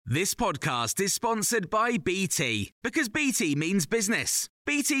This podcast is sponsored by BT, because BT means business.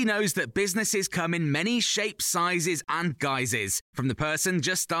 BT knows that businesses come in many shapes, sizes and guises, from the person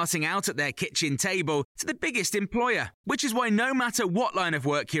just starting out at their kitchen table to the biggest employer, which is why no matter what line of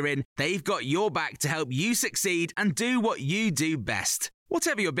work you're in, they've got your back to help you succeed and do what you do best.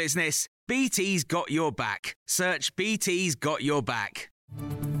 Whatever your business, BT's got your back. Search BT's got your back.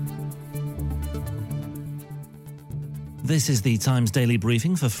 This is the Times Daily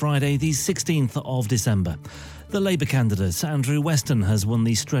Briefing for Friday, the 16th of December. The Labour candidate, Andrew Weston, has won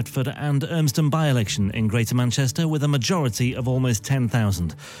the Stretford and Urmston by-election in Greater Manchester with a majority of almost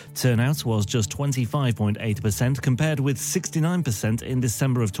 10,000. Turnout was just 25.8% compared with 69% in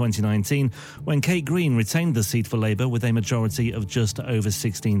December of 2019, when Kate Green retained the seat for Labour with a majority of just over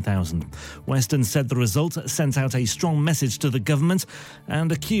 16,000. Weston said the result sent out a strong message to the government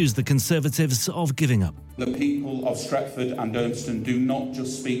and accused the Conservatives of giving up. The people of Stretford and Urmston do not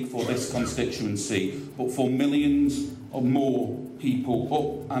just speak for this constituency, but for millions of more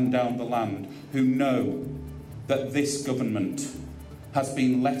people up and down the land who know that this government has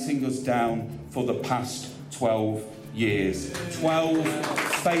been letting us down for the past 12 years. 12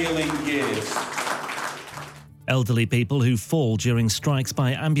 failing years. Elderly people who fall during strikes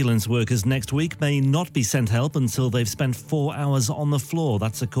by ambulance workers next week may not be sent help until they've spent 4 hours on the floor.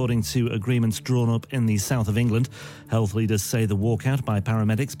 That's according to agreements drawn up in the south of England. Health leaders say the walkout by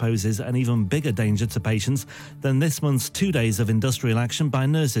paramedics poses an even bigger danger to patients than this month's 2 days of industrial action by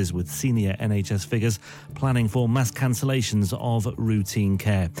nurses, with senior NHS figures planning for mass cancellations of routine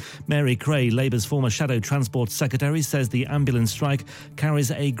care. Mary Cray, Labour's former Shadow Transport Secretary, says the ambulance strike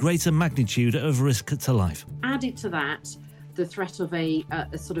carries a greater magnitude of risk to life. Added to that, the threat of a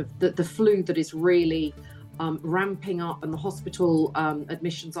sort of the flu that is really ramping up, and the hospital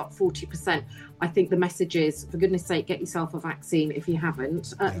admissions up 40%. I think the message is, for goodness sake, get yourself a vaccine if you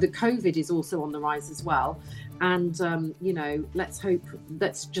haven't. The COVID is also on the rise as well. And,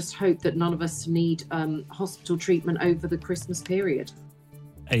 let's just hope that none of us need hospital treatment over the Christmas period.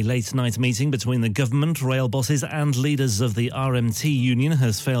 A late-night meeting between the government, rail bosses and leaders of the RMT union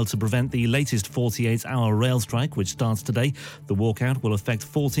has failed to prevent the latest 48-hour rail strike, which starts today. The walkout will affect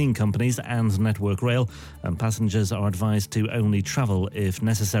 14 companies and Network Rail, and passengers are advised to only travel if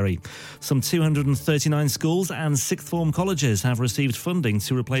necessary. Some 239 schools and sixth form colleges have received funding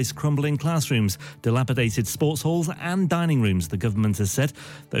to replace crumbling classrooms, dilapidated sports halls and dining rooms, the government has said.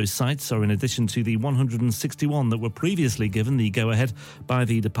 Those sites are in addition to the 161 that were previously given the go-ahead by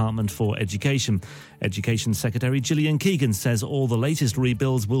the Department for Education. Education Secretary Gillian Keegan says all the latest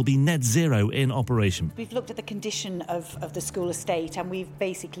rebuilds will be net zero in operation. We've looked at the condition of the school estate, and we've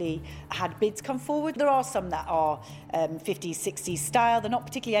basically had bids come forward. There are some that are 50s, 60s style. They're not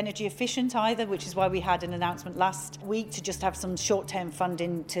particularly energy efficient either, which is why we had an announcement last week to just have some short-term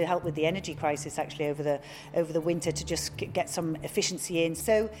funding to help with the energy crisis actually over the winter, to just get some efficiency in.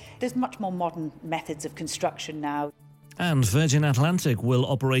 So there's much more modern methods of construction now. And Virgin Atlantic will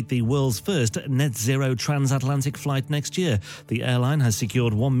operate the world's first net zero transatlantic flight next year. The airline has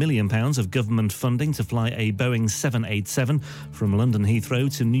secured £1 million of government funding to fly a Boeing 787 from London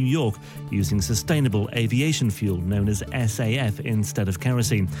Heathrow to New York using sustainable aviation fuel known as SAF instead of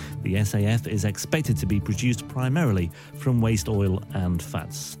kerosene. The SAF is expected to be produced primarily from waste oil and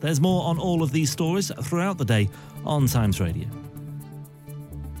fats. There's more on all of these stories throughout the day on Times Radio.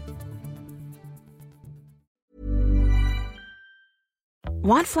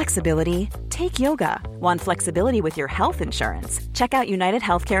 Want flexibility? Take yoga. Want flexibility with your health insurance? Check out United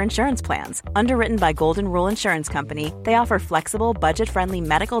Healthcare Insurance Plans. Underwritten by Golden Rule Insurance Company, they offer flexible, budget-friendly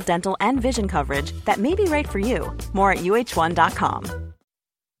medical, dental, and vision coverage that may be right for you. More at UH1.com.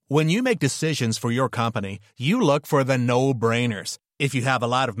 When you make decisions for your company, you look for the no-brainers. If you have a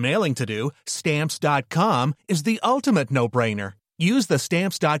lot of mailing to do, Stamps.com is the ultimate no-brainer. Use the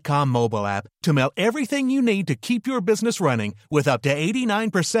Stamps.com mobile app to mail everything you need to keep your business running with up to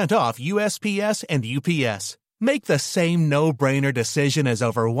 89% off USPS and UPS. Make the same no-brainer decision as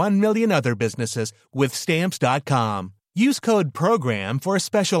over 1 million other businesses with Stamps.com. Use code PROGRAM for a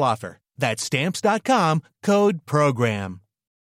special offer. That's Stamps.com, code PROGRAM.